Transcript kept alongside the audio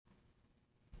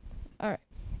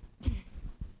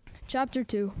Chapter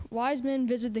 2. Wise men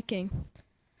visit the king.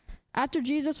 After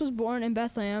Jesus was born in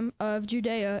Bethlehem of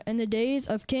Judea in the days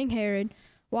of King Herod,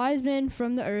 wise men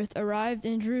from the earth arrived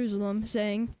in Jerusalem,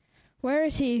 saying, "Where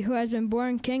is he who has been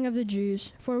born King of the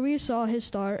Jews? For we saw his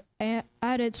star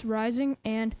at its rising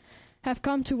and have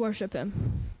come to worship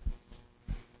him."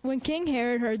 When King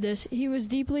Herod heard this, he was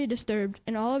deeply disturbed,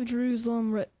 and all of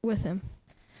Jerusalem with him.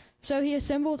 So he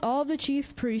assembled all of the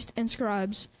chief priests and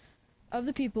scribes of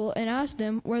the people and asked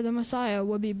them where the Messiah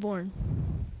would be born.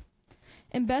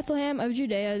 In Bethlehem of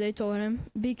Judea, they told him,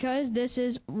 because this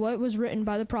is what was written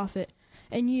by the prophet,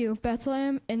 "And you,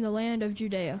 Bethlehem, in the land of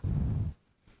Judea,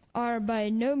 are by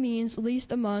no means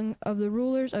least among of the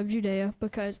rulers of Judea,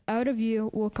 because out of you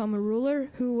will come a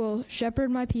ruler who will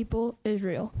shepherd my people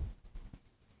Israel."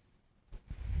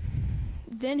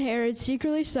 Then Herod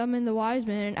secretly summoned the wise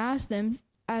men and asked them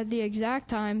at the exact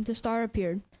time the star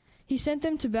appeared. He sent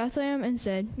them to Bethlehem and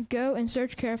said, "Go and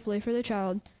search carefully for the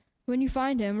child. When you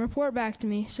find him, report back to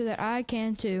me so that I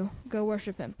can, too, go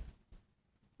worship him."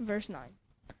 Verse 9.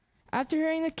 After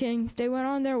hearing the king, they went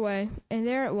on their way, and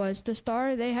there it was, the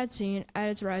star they had seen at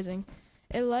its rising.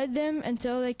 It led them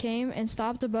until they came and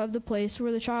stopped above the place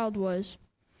where the child was.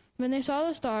 When they saw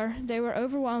the star, they were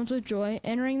overwhelmed with joy.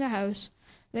 Entering the house,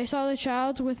 they saw the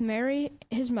child with Mary,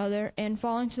 his mother, and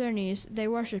falling to their knees, they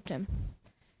worshipped him.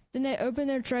 Then they opened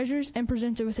their treasures and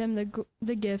presented with him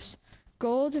the gifts,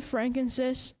 gold,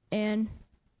 frankincense, and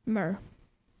myrrh.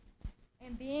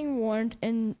 And being warned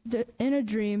in a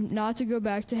dream not to go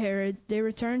back to Herod, they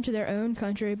returned to their own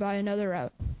country by another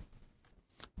route.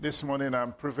 This morning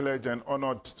I'm privileged and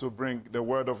honored to bring the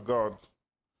Word of God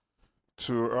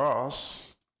to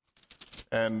us.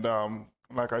 And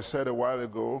like I said a while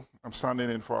ago, I'm standing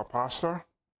in for a pastor.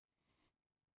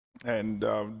 And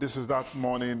this is that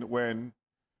morning when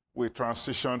we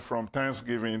transitioned from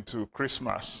Thanksgiving to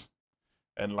Christmas.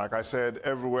 And like I said,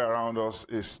 everywhere around us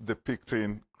is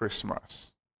depicting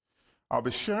Christmas. I'll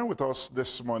be sharing with us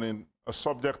this morning a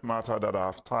subject matter that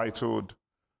I've titled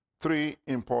 3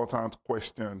 Important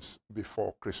Questions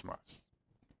Before Christmas.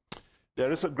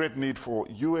 There is a great need for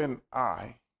you and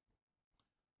I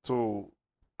to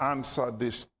answer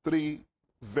these 3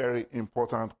 very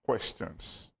important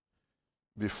questions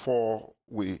before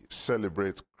we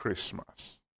celebrate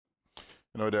Christmas.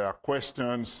 You know, there are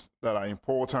questions that are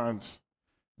important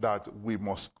that we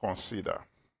must consider.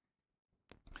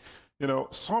 You know,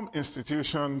 some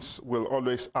institutions will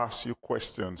always ask you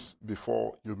questions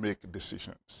before you make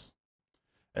decisions.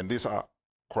 And these are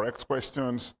correct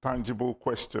questions, tangible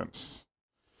questions.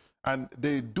 And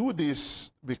they do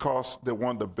this because they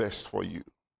want the best for you.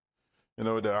 You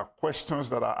know, there are questions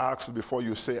that are asked before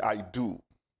you say, "I do."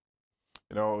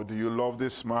 You know, do you love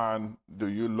this man? Do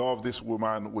you love this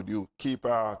woman? Would you keep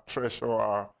her, treasure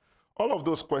her? All of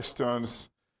those questions,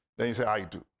 then you say, "I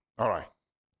do." All right.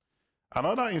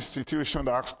 Another institution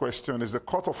that asks questions is the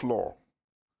court of law.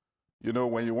 You know,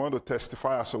 when you want to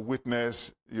testify as a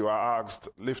witness, you are asked,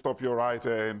 lift up your right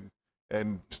hand,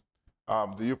 and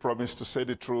do you promise to say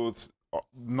the truth,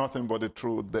 nothing but the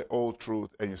truth, the whole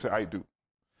truth? And you say, "I do."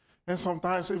 And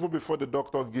sometimes, even before the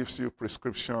doctor gives you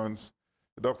prescriptions,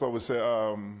 the doctor will say,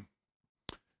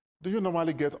 "Do you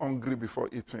normally get hungry before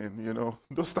eating?" You know,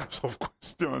 those types of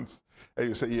questions. And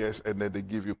you say, "Yes," and then they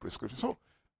give you prescription. So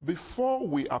before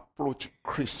we approach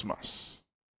Christmas,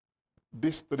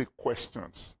 these 3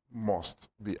 questions must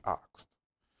be asked.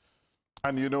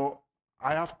 And you know,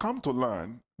 I have come to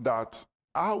learn that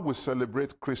how we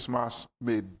celebrate Christmas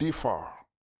may differ,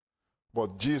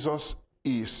 but Jesus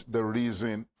is the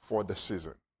reason for the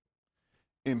season.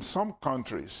 In some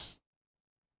countries,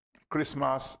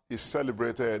 Christmas is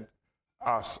celebrated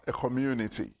as a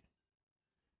community.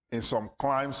 In some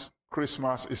climes,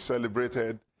 Christmas is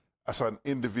celebrated as an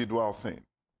individual thing.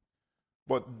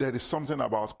 But there is something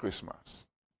about Christmas.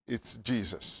 It's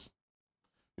Jesus.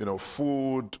 You know,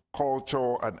 food,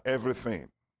 culture, and everything.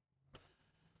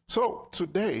 So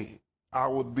today, I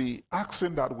would be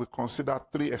asking that we consider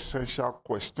 3 essential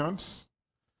questions,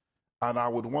 and I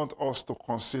would want us to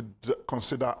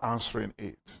consider answering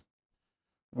it.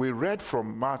 We read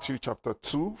from Matthew chapter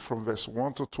 2, from verse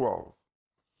 1 to 12.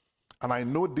 And I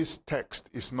know this text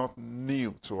is not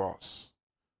new to us.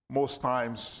 Most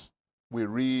times we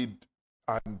read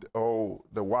and,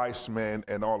 the wise men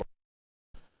and all.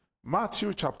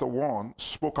 Matthew chapter 1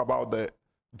 spoke about the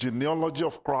genealogy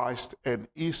of Christ and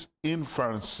his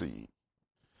infancy.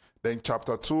 Then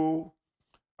chapter 2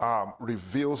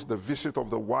 reveals the visit of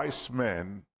the wise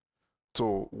men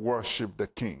to worship the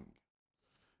king.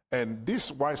 And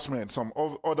these wise men, some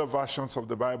other versions of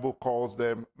the Bible calls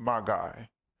them magi.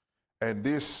 And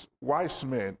these wise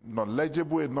men,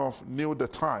 knowledgeable enough, knew the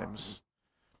times.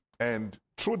 And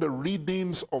through the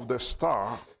readings of the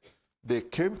star, they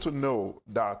came to know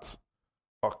that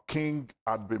a king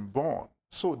had been born.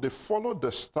 So they followed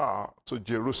the star to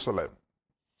Jerusalem.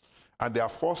 And their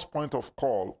first point of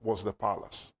call was the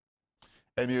palace.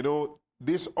 And you know,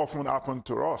 this often happened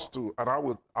to us too. And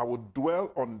I would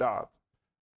dwell on that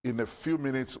in a few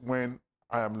minutes when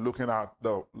I am looking at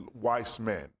the wise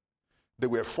men. They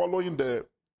were following the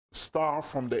star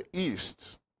from the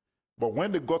east. But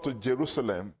when they got to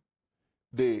Jerusalem,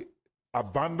 they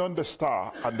abandoned the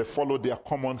star and they followed their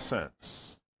common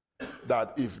sense.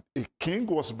 That if a king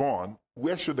was born,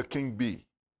 where should the king be?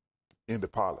 In the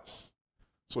palace.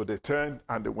 So they turned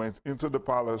and they went into the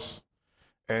palace,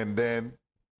 and then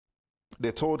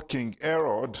they told King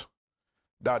Herod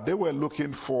that they were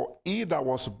looking for he that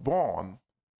was born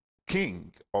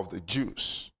king of the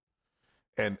Jews.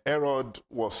 And Herod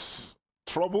was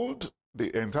troubled.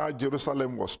 The entire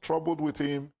Jerusalem was troubled with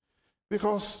him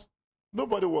because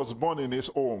nobody was born in his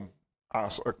home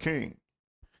as a king.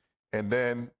 And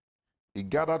then he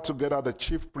gathered together the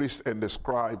chief priests and the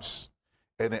scribes,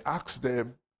 and he asked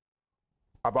them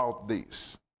about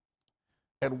this.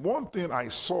 And one thing I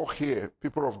saw here,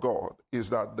 people of God, is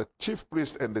that the chief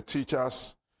priests and the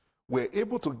teachers were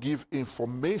able to give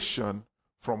information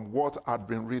from what had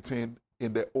been written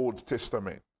in the Old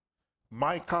Testament.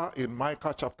 Micah, in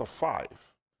Micah chapter 5,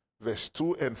 verse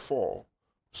 2 and 4,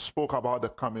 spoke about the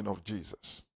coming of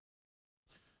Jesus.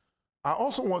 I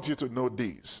also want you to know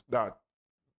this, that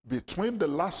between the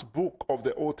last book of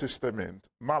the Old Testament,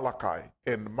 Malachi,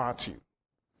 and Matthew,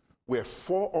 were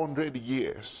 400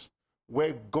 years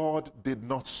where God did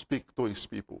not speak to his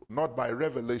people, not by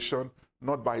revelation,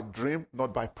 not by dream,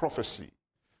 not by prophecy.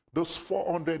 Those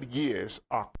 400 years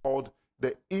are called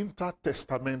the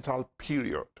intertestamental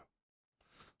period.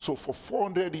 So for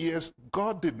 400 years,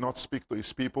 God did not speak to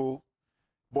his people,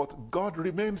 but God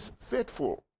remains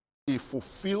faithful. He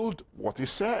fulfilled what he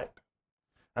said.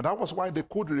 And that was why they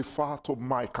could refer to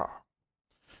Micah.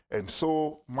 And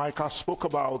so Micah spoke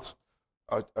about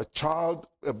a child,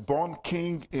 a born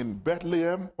king in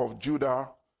Bethlehem of Judah,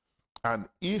 and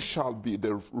he shall be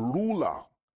the ruler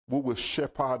who will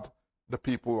shepherd the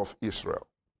people of Israel.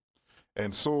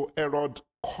 And so Herod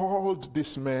called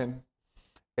these men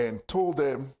and told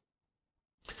them,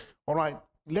 all right,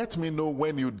 let me know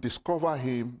when you discover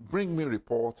him, bring me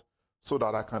report so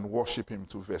that I can worship him,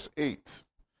 to verse 8.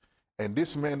 And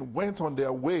these men went on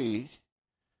their way,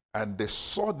 and they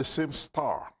saw the same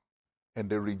star, and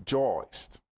they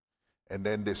rejoiced. And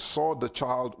then they saw the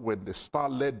child when the star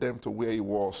led them to where he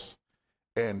was,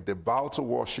 and they bowed to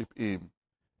worship him,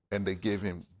 and they gave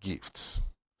him gifts.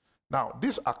 Now,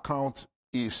 this account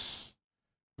is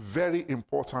very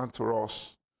important to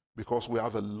us because we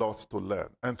have a lot to learn.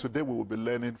 And today we will be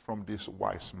learning from these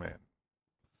wise men.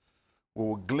 We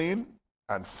will glean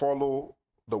and follow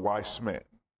the wise men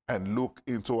and look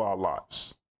into our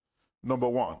lives. Number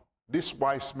one, these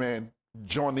wise men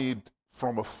journeyed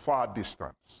from a far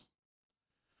distance.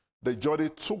 The journey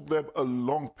took them a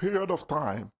long period of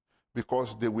time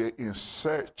because they were in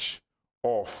search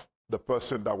of the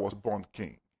person that was born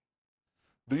king.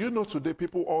 Do you know today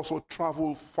people also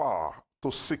travel far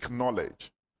to seek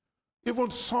knowledge? Even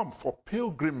some for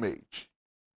pilgrimage.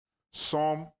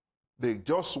 Some, they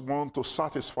just want to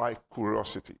satisfy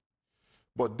curiosity.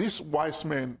 But these wise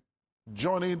men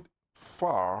journeyed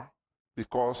far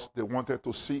because they wanted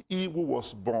to see he who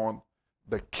was born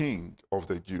the king of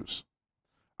the Jews.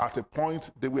 At a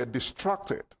point, they were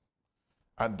distracted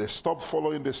and they stopped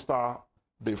following the star.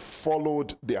 They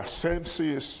followed their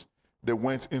senses. They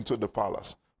went into the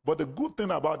palace. But the good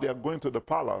thing about their going to the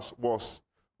palace was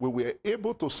we were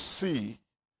able to see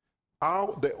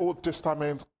how the Old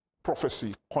Testament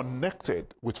prophecy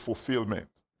connected with fulfillment.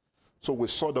 So we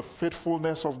saw the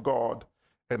faithfulness of God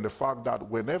and the fact that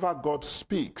whenever God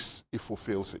speaks, he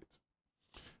fulfills it.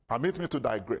 Permit me to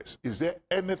digress. Is there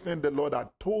anything the Lord had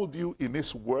told you in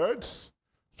his words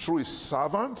through his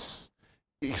servants?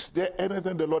 Is there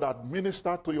anything the Lord had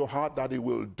ministered to your heart that he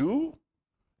will do?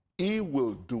 He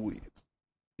will do it.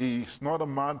 He is not a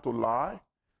man to lie,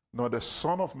 nor the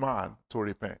son of man to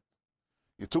repent.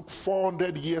 It took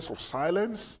 400 years of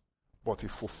silence, but he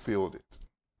fulfilled it.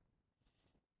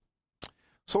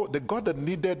 So they got the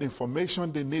needed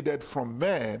information they needed from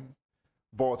men,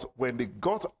 but when they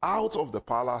got out of the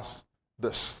palace,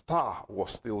 the star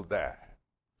was still there.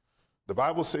 The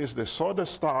Bible says they saw the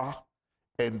star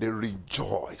and they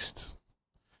rejoiced.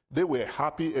 They were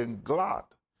happy and glad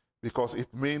because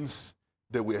it means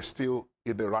they were still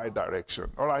in the right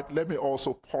direction. All right, let me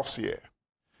also pause here.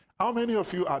 How many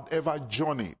of you had ever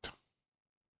journeyed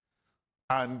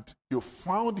and you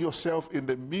found yourself in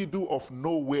the middle of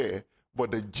nowhere,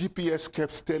 but the GPS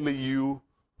kept telling you,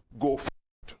 go forward.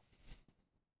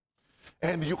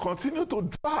 And you continue to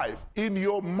drive in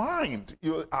your mind.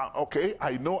 You are, okay,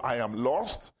 I know I am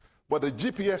lost, but the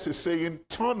GPS is saying,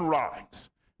 turn right,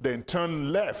 then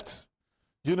turn left,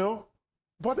 you know?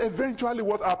 But eventually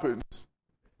what happens?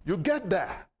 You get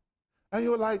there, and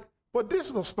you're like, but this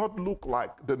does not look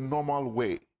like the normal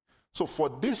way. So for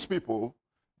these people,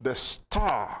 the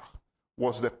star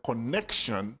was the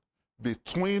connection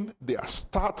between their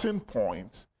starting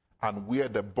point and where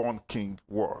the born king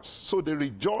was. So they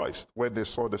rejoiced when they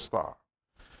saw the star.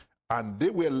 And they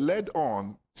were led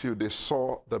on till they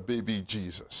saw the baby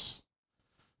Jesus.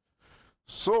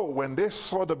 So when they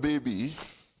saw the baby,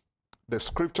 the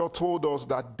scripture told us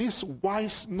that these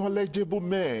wise, knowledgeable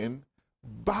men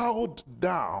bowed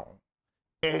down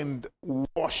and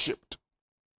worshipped.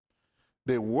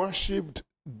 They worshipped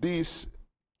this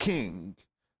king,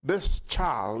 this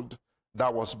child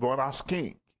that was born as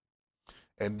king.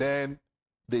 And then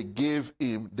they gave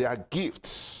him their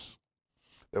gifts.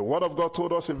 The word of God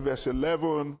told us in verse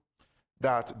 11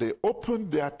 that they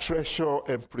opened their treasure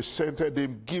and presented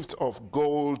him gifts of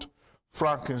gold,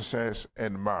 frankincense,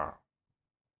 and myrrh.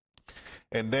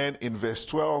 And then in verse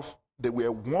 12, they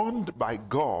were warned by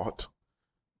God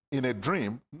in a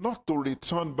dream not to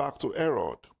return back to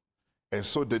Herod. And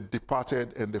so they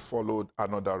departed and they followed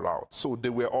another route. So they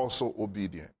were also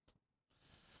obedient.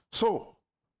 So,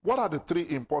 what are the three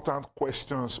important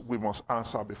questions we must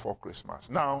answer before Christmas?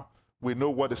 Now, we know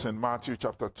what is in Matthew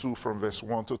chapter 2 from verse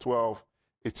 1 to 12.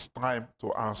 It's time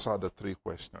to answer the three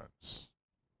questions.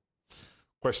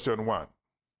 Question 1.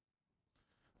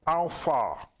 How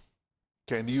far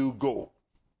can you go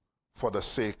for the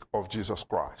sake of Jesus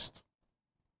Christ?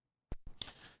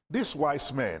 These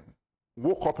wise men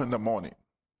woke up in the morning.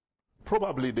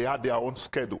 Probably they had their own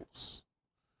schedules.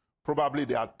 Probably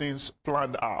they had things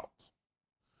planned out.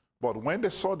 But when they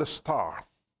saw the star,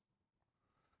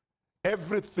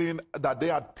 everything that they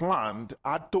had planned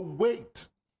had to wait.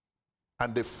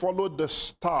 And they followed the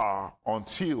star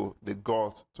until they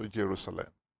got to Jerusalem.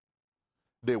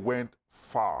 They went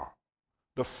far.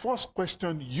 The first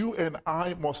question you and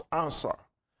I must answer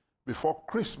before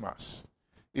Christmas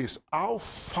is, how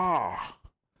far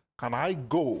can I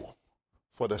go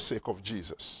for the sake of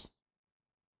Jesus?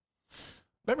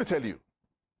 Let me tell you,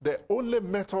 the only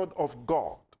method of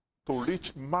God to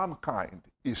reach mankind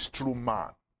is through man.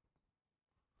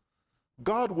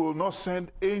 God will not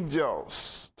send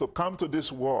angels to come to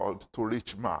this world to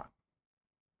reach man.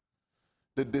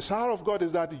 The desire of God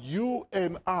is that you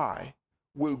and I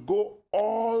will go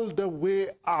all the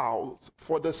way out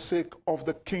for the sake of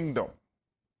the kingdom.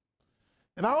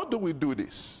 And how do we do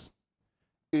this?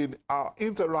 In our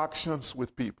interactions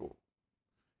with people,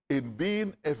 in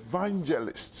being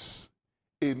evangelists,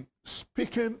 in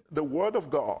speaking the word of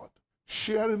God,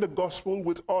 sharing the gospel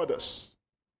with others.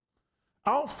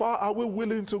 How far are we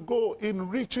willing to go in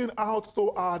reaching out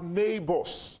to our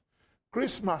neighbors?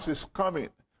 Christmas is coming.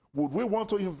 Would we want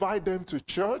to invite them to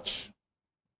church?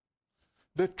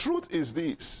 The truth is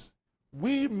this: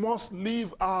 we must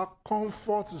leave our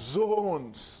comfort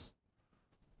zones.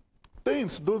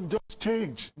 Things don't just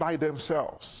change by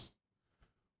themselves.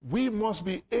 We must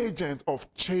be agents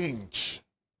of change.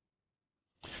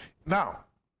 Now,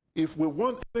 if we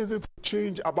want anything to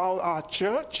change about our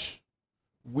church,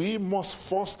 we must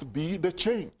first be the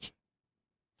change.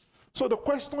 So the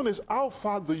question is, how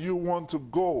far do you want to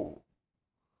go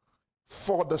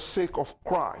for the sake of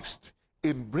Christ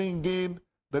in bringing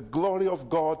the glory of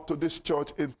God to this church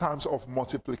in terms of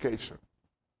multiplication?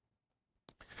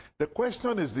 The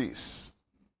question is this: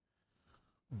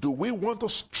 do we want to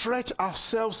stretch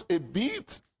ourselves a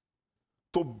bit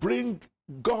to bring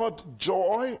God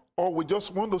joy, or we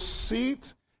just want to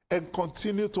sit and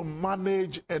continue to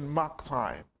manage and mark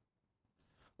time?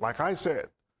 Like I said,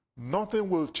 nothing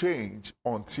will change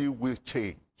until we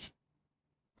change.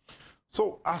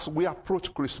 So as we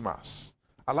approach Christmas,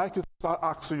 I'd like you to start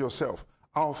asking yourself,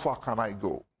 how far can I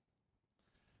go?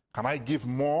 Can I give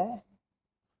more?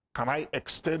 Can I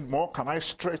extend more? Can I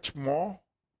stretch more?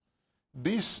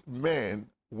 These men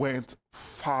went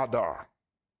farther.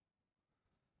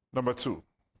 Number 2,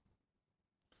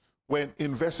 when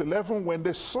in verse 11, when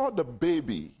they saw the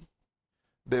baby,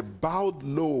 they bowed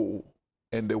low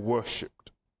and they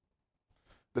worshipped.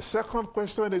 The second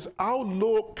question is, how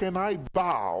low can I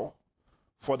bow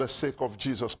for the sake of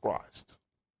Jesus Christ?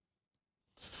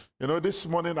 You know, this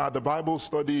morning at the Bible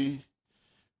study,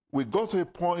 we got to a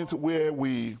point where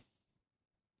we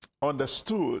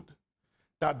understood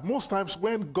that most times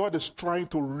when God is trying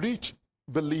to reach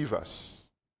believers,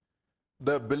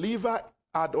 the believer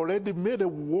had already made a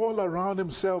wall around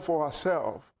himself or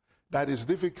herself that is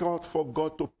difficult for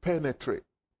God to penetrate.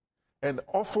 And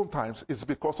oftentimes it's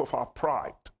because of our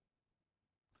pride.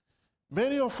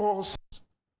 Many of us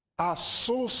are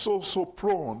so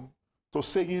prone to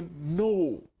saying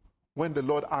no when the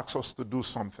Lord asks us to do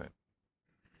something.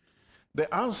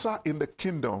 The answer in the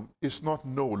kingdom is not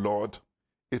no, Lord.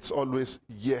 It's always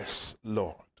yes,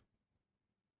 Lord.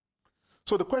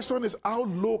 So the question is, how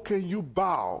low can you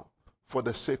bow for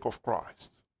the sake of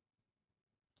Christ?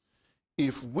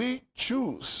 If we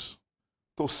choose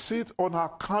to sit on our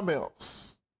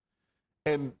camels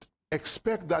and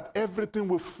expect that everything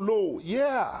will flow,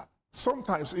 yeah,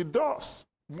 sometimes it does.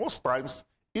 Most times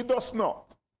it does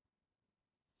not.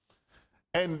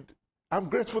 And I'm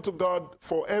grateful to God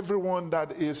for everyone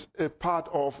that is a part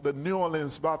of the New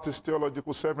Orleans Baptist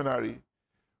Theological Seminary,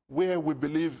 where we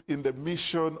believe in the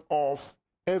mission of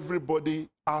everybody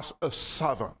as a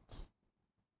servant.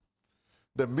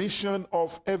 The mission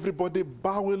of everybody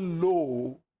bowing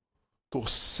low to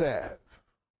serve.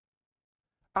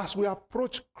 As we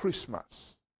approach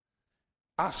Christmas,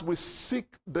 as we seek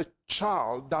the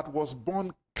child that was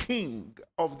born King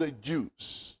of the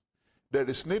Jews, there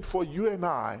is need for you and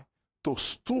I to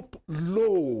stoop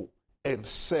low and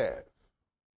serve.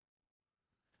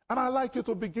 And I'd like you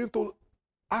to begin to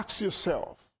ask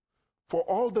yourself, for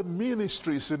all the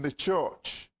ministries in the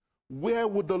church, where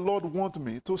would the Lord want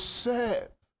me to serve?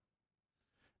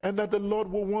 And that the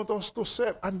Lord will want us to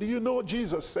serve. And do you know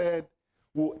Jesus said,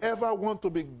 whoever want to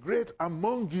be great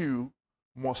among you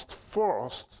must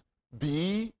first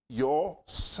be your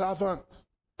servant.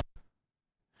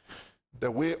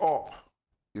 The way up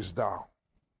is down.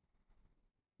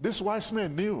 These wise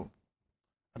men knew,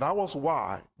 and that was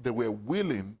why they were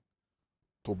willing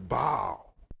to bow.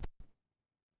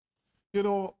 You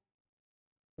know,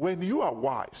 when you are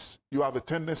wise, you have a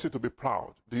tendency to be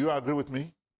proud. Do you agree with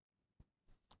me?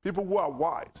 People who are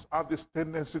wise have this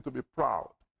tendency to be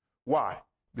proud. Why?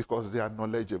 Because they are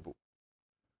knowledgeable.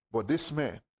 But these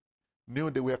men knew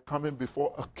they were coming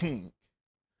before a king,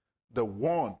 the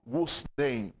one whose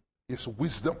name is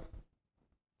wisdom.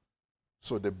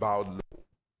 So they bowed low.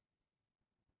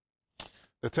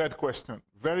 The third question,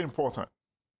 very important.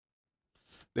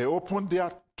 They opened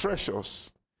their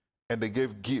treasures and they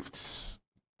gave gifts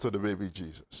to the baby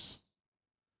Jesus.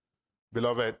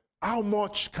 Beloved, how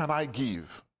much can I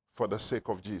give for the sake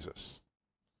of Jesus?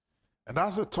 And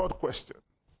that's the third question.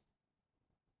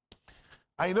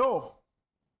 I know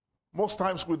most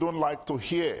times we don't like to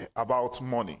hear about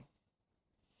money.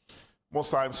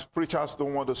 Most times preachers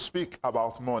don't want to speak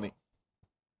about money.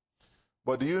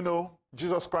 But do you know,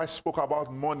 Jesus Christ spoke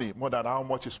about money more than how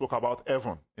much he spoke about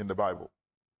heaven in the Bible.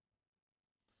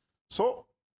 So,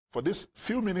 for these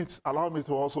few minutes, allow me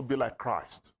to also be like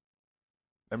Christ.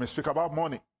 Let me speak about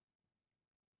money.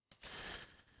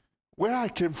 Where I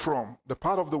came from, the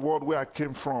part of the world where I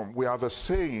came from, we have a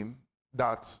saying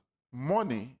that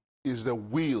money is the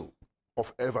wheel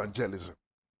of evangelism.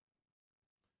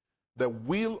 The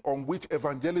wheel on which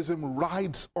evangelism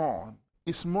rides on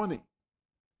is money.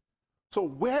 So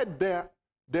where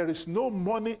there is no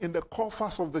money in the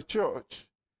coffers of the church,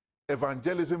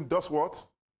 evangelism does what?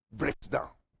 Breaks down.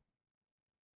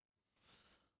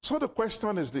 So the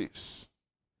question is this: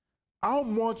 how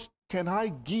much can I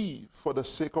give for the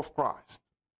sake of Christ?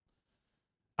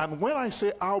 And when I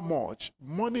say how much,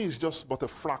 money is just but a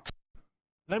fraction.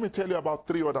 Let me tell you about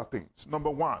three other things. Number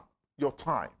one, your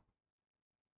time.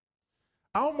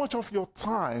 How much of your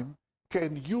time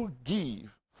can you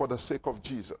give for the sake of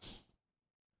Jesus?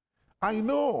 I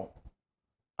know,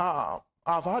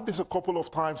 I've had this a couple of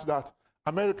times, that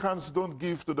Americans don't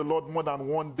give to the Lord more than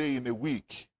one day in a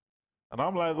week. And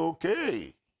I'm like,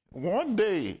 okay, one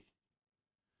day.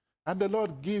 And the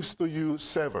Lord gives to you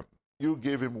 7. You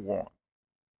gave him 1.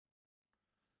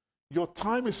 Your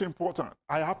time is important.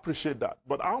 I appreciate that.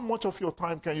 But how much of your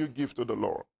time can you give to the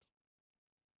Lord?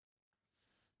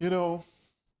 You know,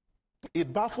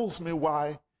 it baffles me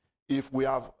why, if we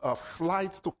have a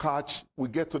flight to catch, we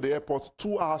get to the airport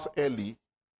 2 hours early.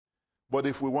 But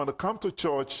if we want to come to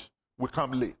church, we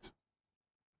come late.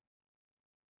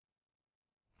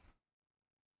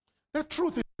 The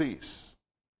truth is this: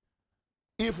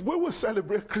 if we will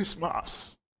celebrate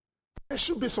Christmas, there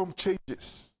should be some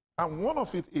changes. And one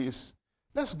of it is,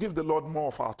 let's give the Lord more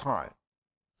of our time.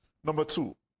 Number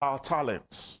 2, our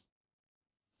talents.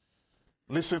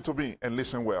 Listen to me and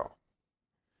listen well.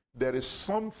 There is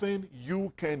something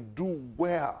you can do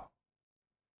well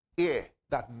here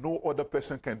that no other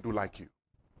person can do like you.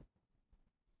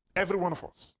 Every one of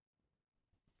us.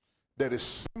 There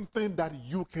is something that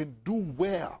you can do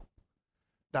well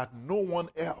that no one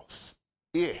else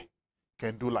here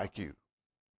can do like you.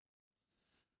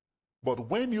 But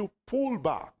when you pull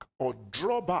back or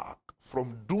draw back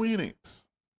from doing it,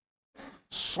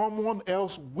 someone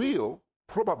else will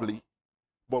probably,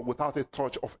 but without a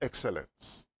touch of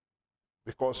excellence,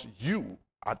 because you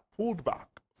had pulled back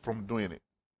from doing it.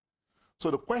 So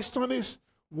the question is,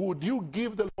 would you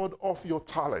give the Lord of your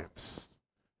talents,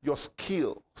 your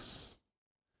skills?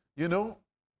 You know,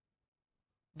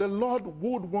 the Lord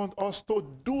would want us to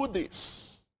do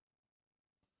this.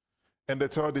 And the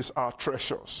third is our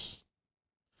treasures.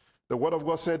 The Word of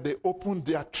God said they opened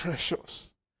their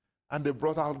treasures and they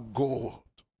brought out gold.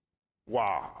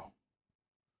 Wow.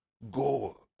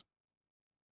 Gold.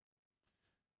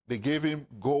 They gave him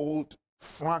gold,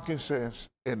 frankincense,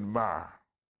 and myrrh.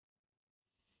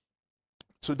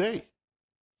 Today,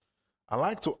 I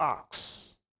like to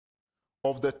ask,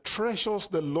 of the treasures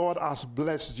the Lord has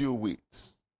blessed you with,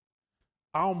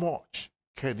 how much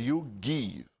can you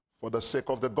give for the sake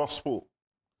of the gospel,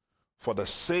 for the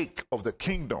sake of the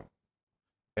kingdom,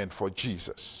 and for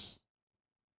Jesus?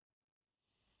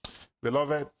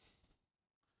 Beloved,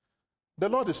 the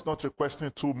Lord is not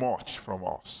requesting too much from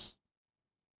us.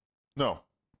 No.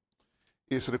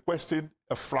 He's requesting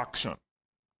a fraction.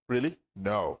 Really?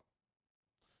 No.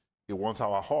 He wants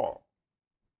our all.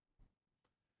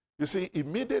 You see,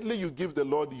 immediately you give the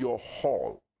Lord your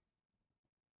all,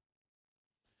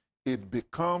 it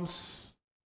becomes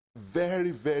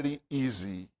very, very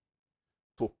easy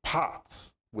to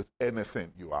part with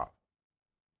anything you have.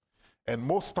 And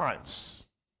most times,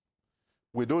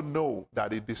 we don't know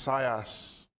that He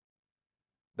desires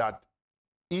that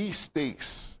He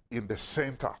stays in the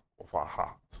center of our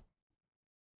heart.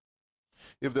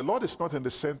 If the Lord is not in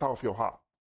the center of your heart,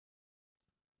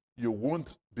 you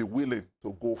won't be willing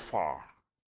to go far.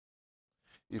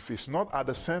 If He's not at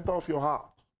the center of your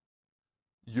heart,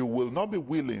 you will not be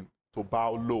willing to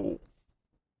bow low.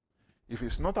 If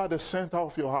He's not at the center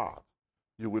of your heart,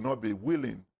 you will not be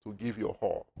willing to give your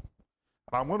all.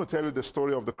 And I'm going to tell you the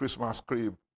story of the Christmas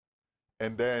crib,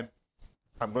 and then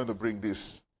I'm going to bring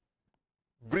this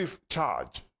brief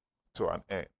charge to an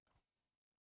end.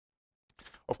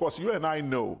 Of course, you and I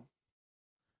know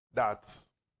that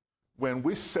when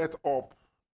we set up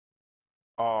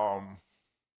our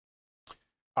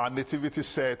nativity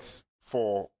sets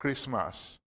for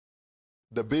Christmas,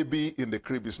 the baby in the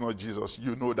crib is not Jesus.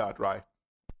 You know that, right?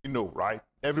 You know, right?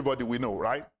 Everybody we know,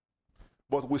 right?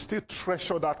 But we still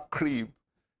treasure that crib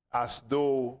as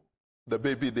though the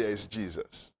baby there is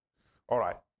Jesus. All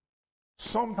right.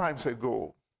 Sometimes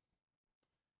ago,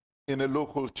 in a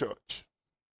local church,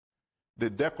 they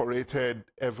decorated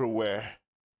everywhere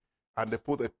and they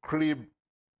put a crib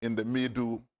in the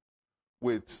middle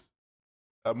with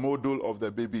a model of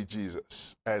the baby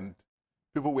Jesus. And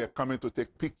people were coming to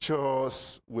take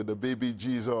pictures with the baby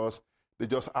Jesus. They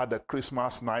just had a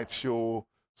Christmas night show.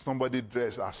 Somebody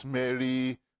dressed as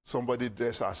Mary, somebody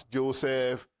dressed as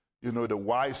Joseph, you know, the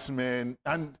wise men.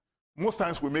 And most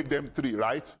times we make them three,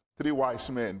 right? Three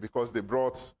wise men, because they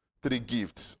brought three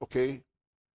gifts, okay?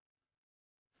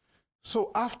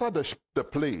 So after the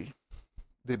play,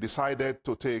 they decided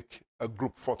to take a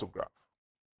group photograph.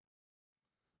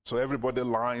 So everybody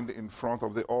lined in front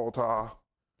of the altar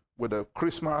with a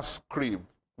Christmas crib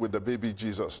with the baby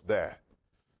Jesus there.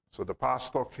 So the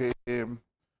pastor came,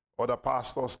 other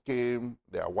pastors came,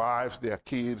 their wives, their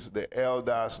kids, the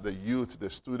elders, the youth, the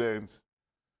students.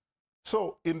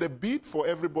 So in the bid for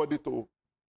everybody to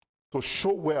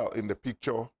show well in the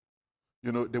picture,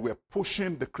 you know, they were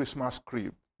pushing the Christmas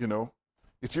crib, you know.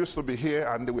 It used to be here,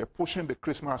 and they were pushing the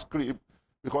Christmas crib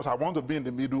because I want to be in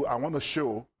the middle. I want to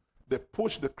show. They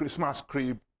pushed the Christmas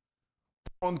crib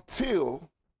until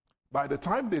by the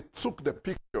time they took the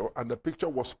picture and the picture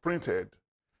was printed,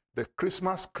 the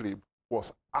Christmas crib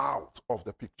was out of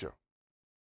the picture.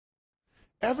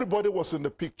 Everybody was in the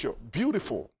picture,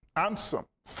 beautiful, handsome,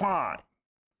 fine.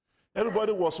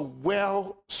 Everybody was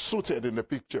well suited in the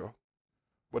picture,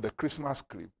 but the Christmas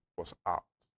crib was out.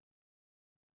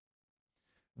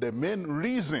 The main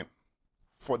reason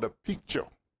for the picture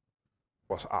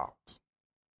was out.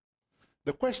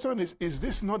 The question is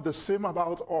this not the same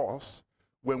about us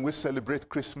when we celebrate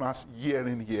Christmas year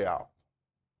in, year out?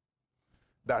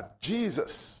 That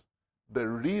Jesus, the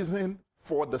reason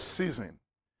for the season,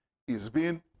 is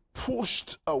being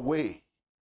pushed away,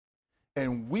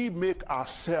 and we make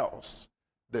ourselves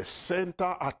the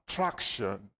center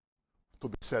attraction to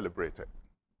be celebrated.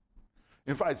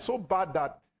 In fact, it's so bad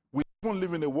that we even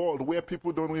live in a world where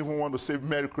people don't even want to say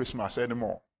Merry Christmas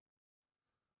anymore.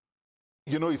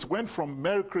 You know, it went from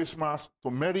Merry Christmas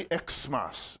to Merry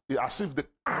Xmas, as if the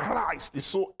Christ is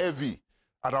so heavy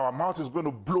And our mouth is going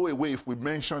to blow away if we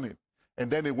mention it. And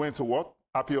then it went to what?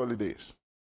 Happy holidays.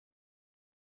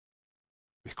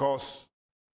 Because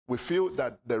we feel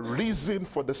that the reason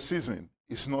for the season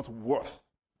is not worth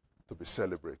to be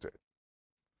celebrated.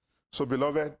 So,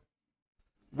 beloved,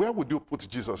 where would you put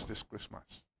Jesus this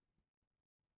Christmas?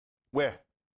 Where?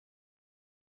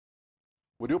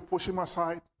 Would you push him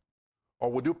aside?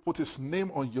 Or would you put his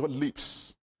name on your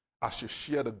lips as you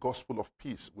share the gospel of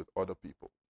peace with other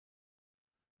people?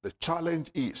 The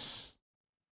challenge is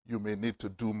you may need to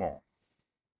do more.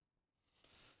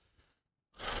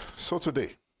 So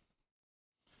today,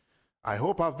 I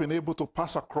hope I've been able to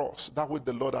pass across that which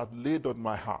the Lord had laid on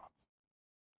my heart,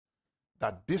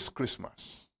 that this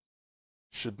Christmas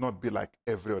should not be like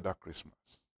every other Christmas.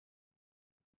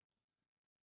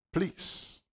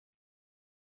 Please,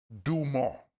 do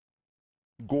more.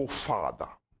 Go farther.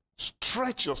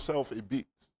 Stretch yourself a bit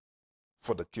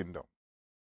for the kingdom.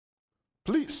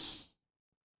 Please,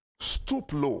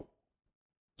 stoop low.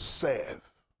 Serve.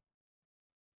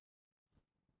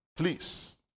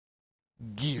 Please,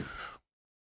 give.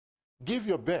 Give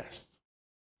your best.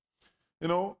 You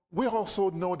know, we also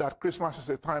know that Christmas is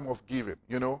a time of giving,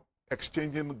 you know,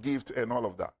 exchanging gifts and all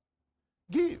of that.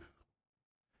 Give.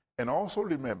 And also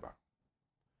remember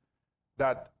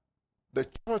that the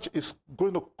church is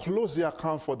going to close the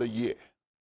account for the year.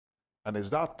 And it's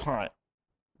that time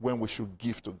when we should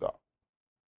give to God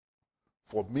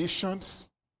for missions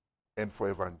and for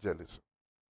evangelism.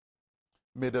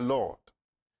 May the Lord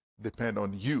depend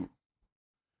on you.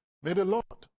 May the Lord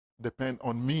depend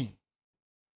on me.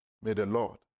 May the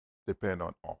Lord depend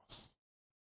on us.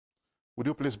 Would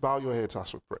you please bow your heads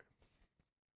as we pray?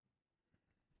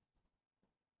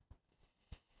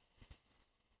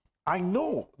 I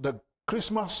know the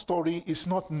Christmas story is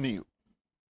not new,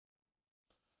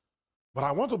 but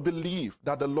I want to believe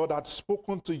that the Lord had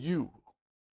spoken to you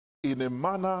in a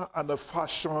manner and a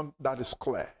fashion that is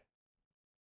clear.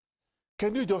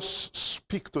 Can you just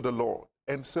speak to the Lord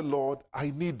and say, Lord,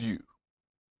 I need you.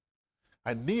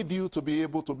 I need you to be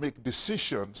able to make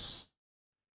decisions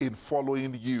in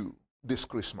following you this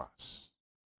Christmas.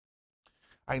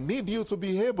 I need you to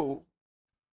be able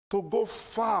to go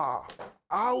far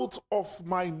out of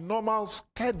my normal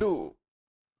schedule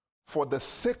for the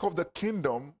sake of the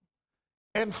kingdom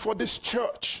and for this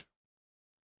church.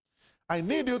 I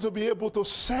need you to be able to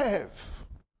serve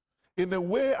in a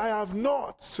way I have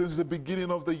not since the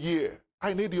beginning of the year.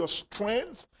 I need your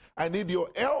strength. I need your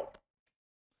help.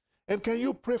 And can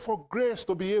you pray for grace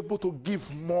to be able to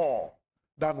give more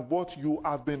than what you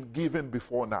have been given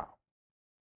before now?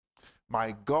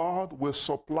 My God will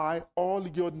supply all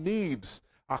your needs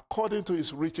according to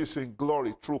his riches in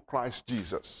glory through Christ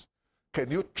Jesus. Can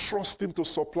you trust him to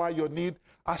supply your need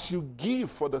as you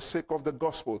give for the sake of the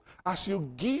gospel, as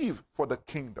you give for the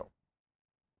kingdom?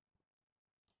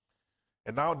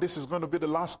 And now this is going to be the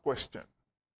last question.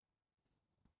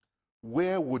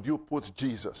 Where would you put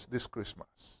Jesus this Christmas?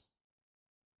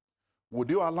 Would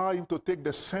you allow him to take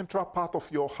the central part of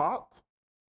your heart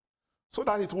so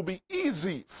that it will be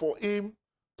easy for him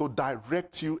to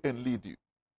direct you and lead you?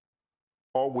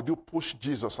 Or would you push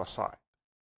Jesus aside?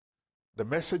 The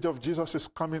message of Jesus is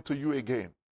coming to you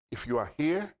again. If you are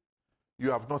here,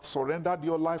 you have not surrendered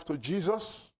your life to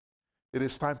Jesus, it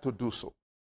is time to do so.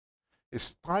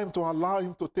 It's time to allow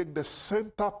him to take the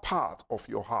center part of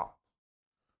your heart.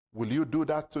 Will you do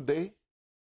that today?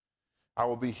 I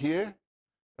will be here.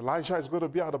 Elijah is going to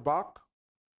be at the back.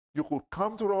 You could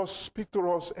come to us, speak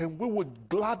to us, and we would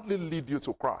gladly lead you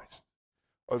to Christ.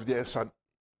 Or if there's an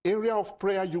area of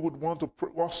prayer you would want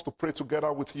us to pray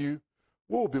together with you,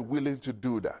 we will be willing to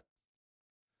do that.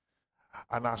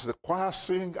 And as the choir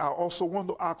sing, I also want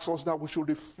to ask us that we should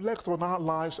reflect on our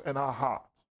lives and our hearts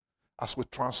as we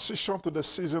transition to the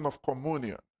season of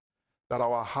communion, that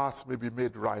our hearts may be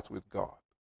made right with God.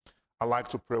 I'd like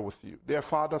to pray with you. Dear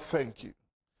Father, thank you.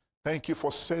 Thank you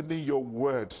for sending your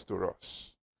words to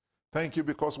us. Thank you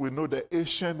because we know the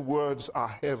ancient words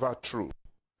are ever true.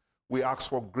 We ask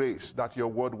for grace that your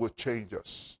word will change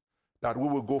us, that we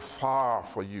will go far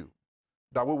for you,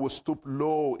 that we will stoop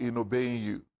low in obeying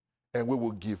you, and we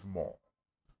will give more.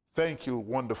 Thank you,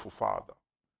 wonderful Father.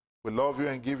 We love you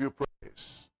and give you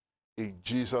praise. In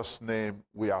Jesus' name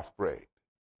we have prayed.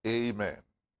 Amen.